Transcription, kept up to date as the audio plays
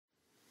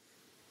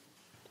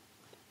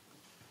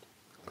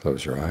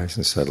Close your eyes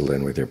and settle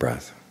in with your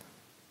breath.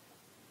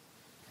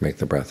 Make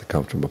the breath a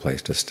comfortable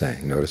place to stay.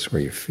 Notice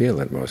where you feel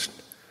it most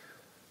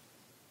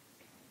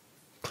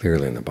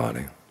clearly in the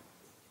body,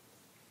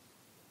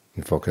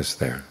 and focus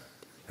there.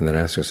 And then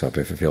ask yourself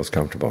if it feels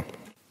comfortable.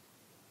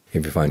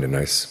 If you find a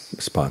nice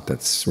spot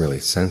that's really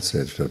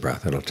sensitive to the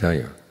breath, it'll tell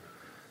you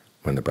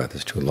when the breath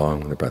is too long,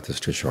 when the breath is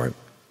too short.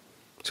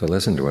 So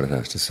listen to what it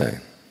has to say.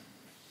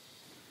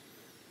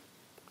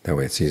 That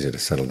way it's easy to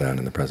settle down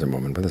in the present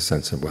moment with a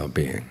sense of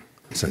well-being,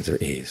 a sense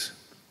of ease.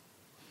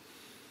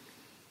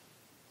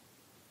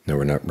 No,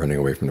 we're not running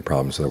away from the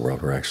problems of the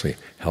world. We're actually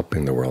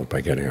helping the world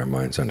by getting our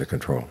minds under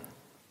control.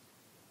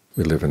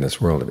 We live in this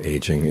world of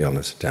aging,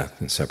 illness, death,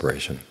 and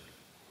separation.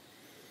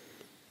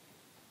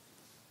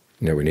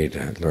 We need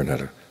to learn how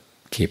to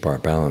keep our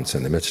balance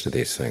in the midst of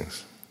these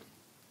things.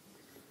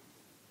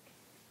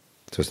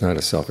 So it's not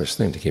a selfish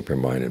thing to keep your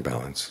mind in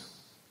balance.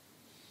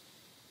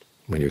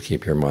 When you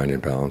keep your mind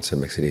in balance, it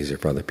makes it easier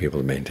for other people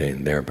to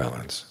maintain their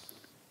balance.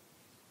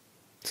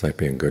 It's like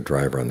being a good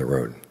driver on the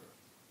road.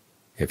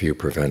 If you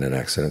prevent an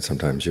accident,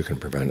 sometimes you can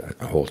prevent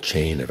a whole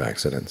chain of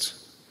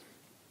accidents.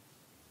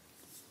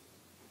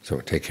 So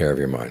take care of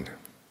your mind.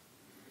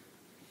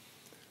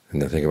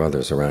 And then think of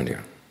others around you.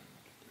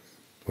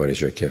 What is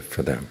your gift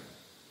for them?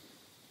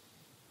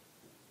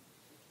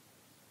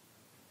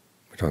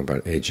 We're talking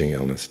about aging,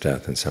 illness,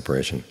 death, and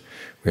separation.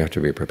 We have to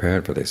be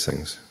prepared for these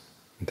things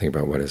and think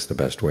about what is the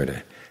best way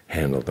to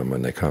handle them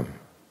when they come.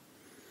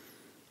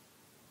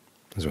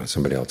 Because when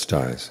somebody else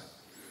dies,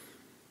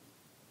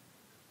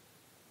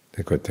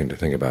 the good thing to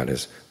think about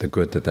is the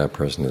good that that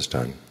person has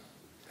done.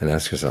 And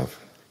ask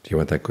yourself, do you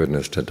want that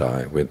goodness to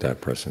die with that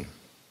person?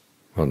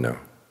 Well, no.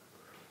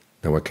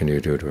 Then what can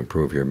you do to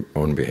improve your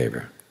own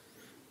behavior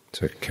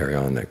so you can carry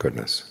on that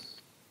goodness?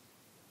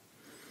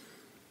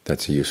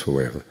 That's a useful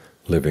way of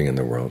living in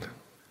the world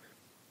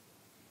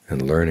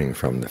and learning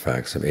from the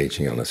facts of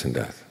aging, illness, and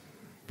death.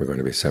 We're going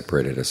to be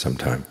separated at some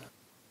time.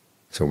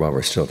 So while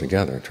we're still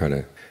together, try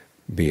to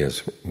be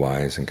as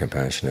wise and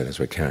compassionate as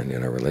we can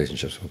in our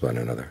relationships with one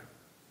another.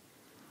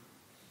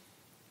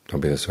 Don't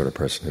be the sort of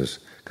person who's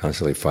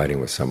constantly fighting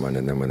with someone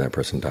and then when that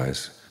person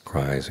dies,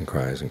 cries and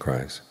cries and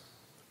cries.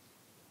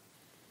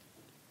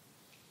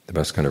 The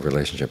best kind of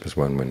relationship is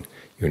one when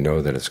you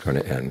know that it's going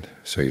to end,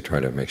 so you try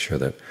to make sure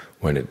that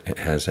when it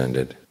has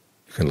ended,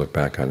 you can look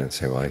back on it and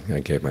say, well, I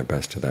gave my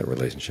best to that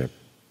relationship.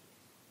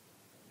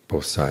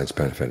 Both sides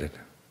benefited.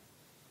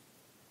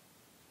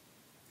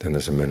 Then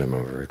there's a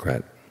minimum of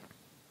regret.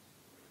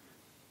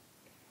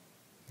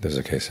 There's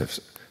a case of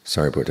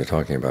Sariputta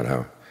talking about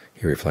how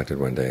he reflected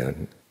one day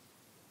and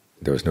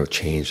there was no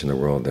change in the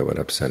world that would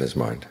upset his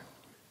mind.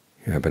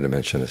 He happened to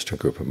mention this to a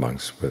group of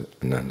monks with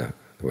Ananda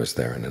who was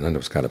there, and Ananda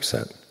got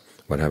upset.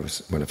 What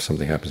if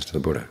something happens to the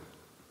Buddha?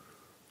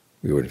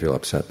 We would feel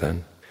upset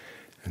then.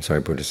 And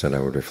Sariputta said, I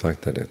would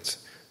reflect that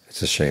it's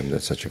a shame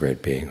that such a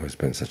great being who has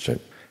been such a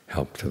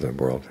help to the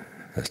world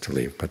has to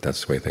leave, but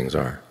that's the way things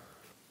are.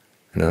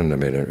 And Ananda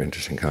made an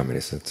interesting comment.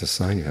 He said, it's a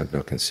sign you have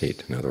no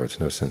conceit. In other words,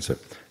 no sense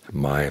of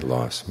my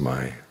loss,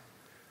 my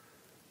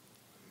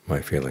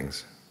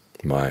feelings,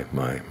 my.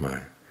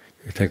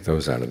 You take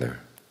those out of there.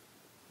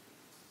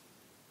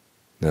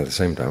 Now at the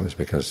same time, it's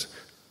because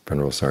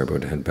Venerable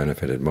Sariputta had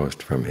benefited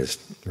most from his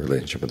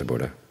relationship with the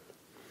Buddha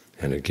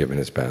and had given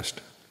his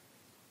best.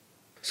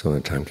 So when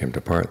the time came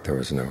to part, there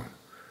was no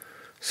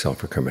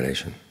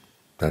self-recrimination.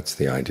 That's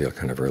the ideal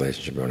kind of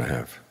relationship you want to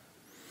have.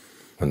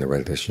 When the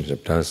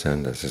relationship does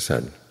end, as I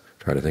said,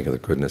 try to think of the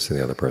goodness of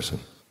the other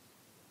person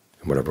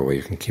in whatever way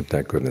you can keep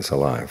that goodness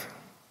alive.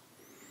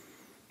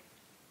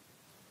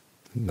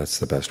 That's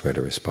the best way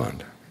to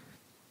respond.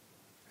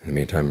 In the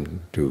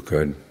meantime, do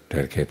good,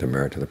 dedicate the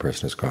merit to the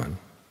person who's gone,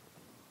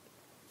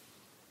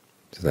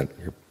 so that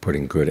you're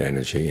putting good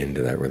energy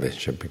into that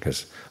relationship,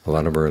 because a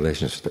lot of our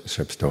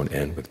relationships don't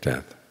end with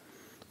death.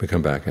 We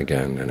come back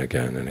again and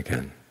again and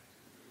again.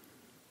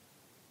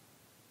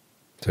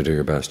 So do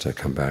your best to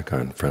come back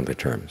on friendly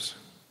terms.